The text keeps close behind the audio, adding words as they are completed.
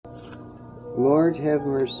Lord, have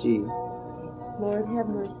mercy. Lord, have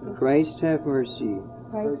mercy. Christ, have mercy.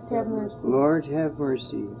 Christ, have mercy. Lord, have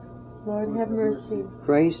mercy. Lord, have mercy.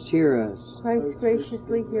 Christ, hear us. Christ,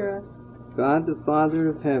 graciously hear us. God, the Father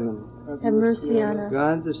of heaven. Have mercy on us.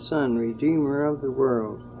 God, the Son, Redeemer of the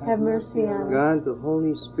world. Have mercy on us. God, the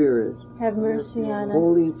Holy Spirit. Have mercy on us.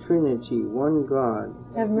 Holy Trinity, one God.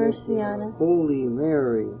 Have mercy on us. Holy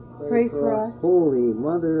Mary. Pray for us. Holy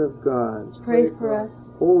Mother of God. Pray for us.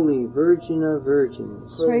 Holy Virgin of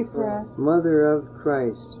Virgins. Pray for us. Mother of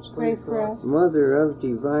Christ. Pray for us. Mother of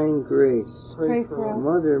divine grace. Pray for us.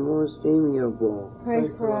 Mother most amiable.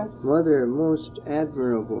 Pray for us. Mother most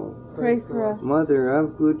admirable. Pray for us. Mother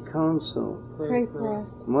of good counsel. Pray for us.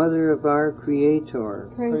 Mother of our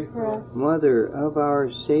Creator. Pray for us. Mother of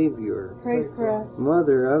our Savior. Pray for us.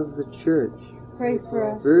 Mother of the Church. Pray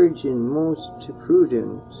for us. Virgin most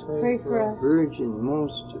prudent. Pray for us. Virgin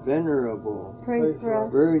most venerable. Pray for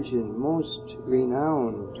us. Virgin most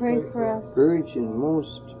renowned. Pray for us. Virgin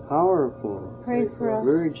most powerful. Pray for us.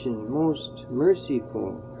 Virgin most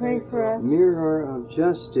merciful. Pray for us. Mirror of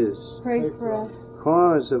justice. Pray for us.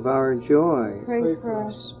 Cause of our joy. Pray for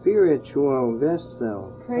us. Spiritual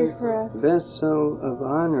vessel. Pray for us. Vessel of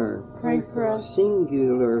honor. Pray for us.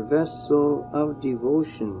 Singular vessel of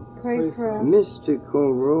devotion. Pray for us.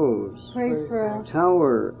 Mystical rose. Pray for us.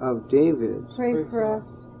 Tower of David. Pray for us.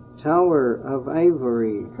 Tower of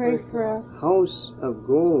ivory. Pray for us. House of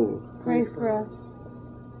gold. Pray for us.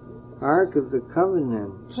 Ark of the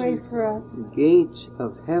covenant. Pray for us. Gate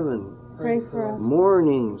of heaven. Pray for us.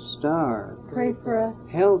 Morning star. Pray for us.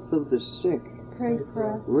 Health of the sick. Pray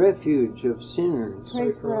for us. Refuge of sinners.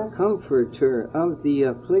 Pray for us. Comforter of the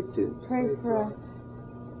afflicted. Pray for us.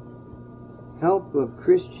 Help of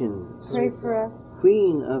Christians. Pray for us.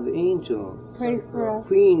 Queen of angels. Pray for us.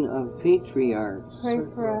 Queen of patriarchs. Pray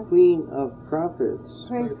for us. Queen of prophets.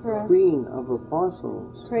 Pray for us. Queen of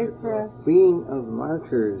apostles. Pray for us. Queen of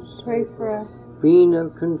martyrs. Pray for us. Queen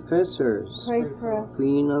of confessors. Pray for us.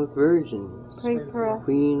 Queen of virgins. Pray for us.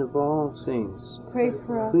 Queen of all saints. Pray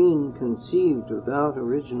for us. Queen conceived without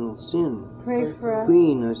original sin. Pray for us.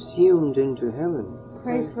 Queen assumed into heaven.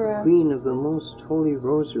 Pray for us. Queen of the most holy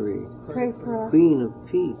rosary. Pray for us. Queen of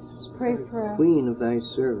peace. Pray for us. Queen of thy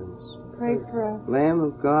servants. Pray for us. Lamb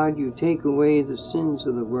of God, you take away the sins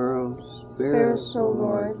of the world. Spare us, O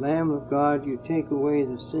Lord. Lamb of God, you take away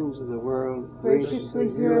the sins of the world. Graciously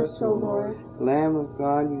hear us, O Lord. Lamb of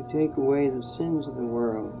God, you take away the sins of the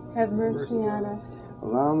world. Have mercy on us.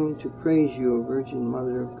 Allow me to praise you, O Virgin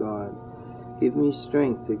Mother of God. Give me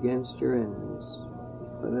strength against your enemies.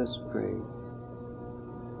 Let us pray.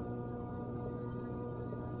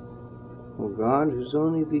 O God, whose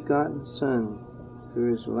only begotten Son,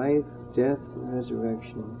 through his life, death, and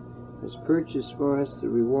resurrection, has purchased for us the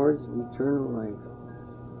rewards of eternal life,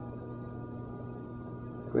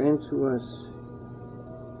 grant to us,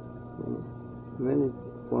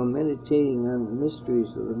 while meditating on the mysteries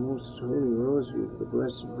of the Most Holy Rosary of the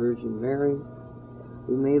Blessed Virgin Mary,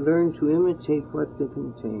 we may learn to imitate what they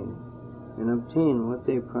contain and obtain what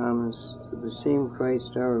they promise through the same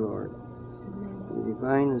Christ our Lord. The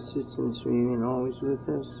divine assistance remain always with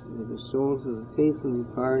us. May the souls of the faithful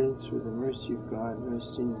departed, through the mercy of God,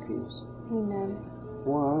 rest in peace. Amen.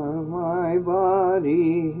 While my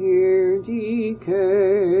body here decays,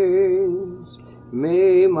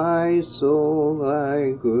 may my soul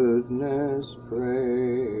thy goodness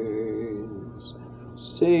praise.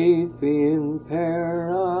 Safe in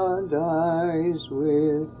paradise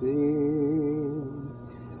with thee.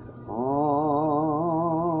 Amen.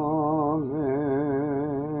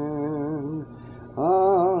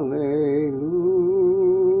 Alleluia.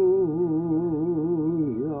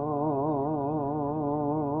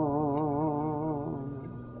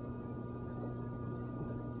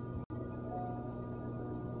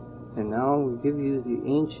 And now we give you the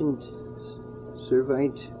ancient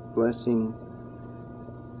Servite blessing.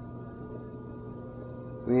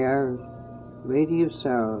 May Our Lady of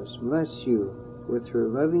Sorrows bless you with her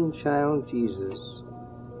loving child Jesus.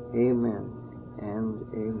 Amen and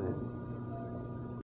amen.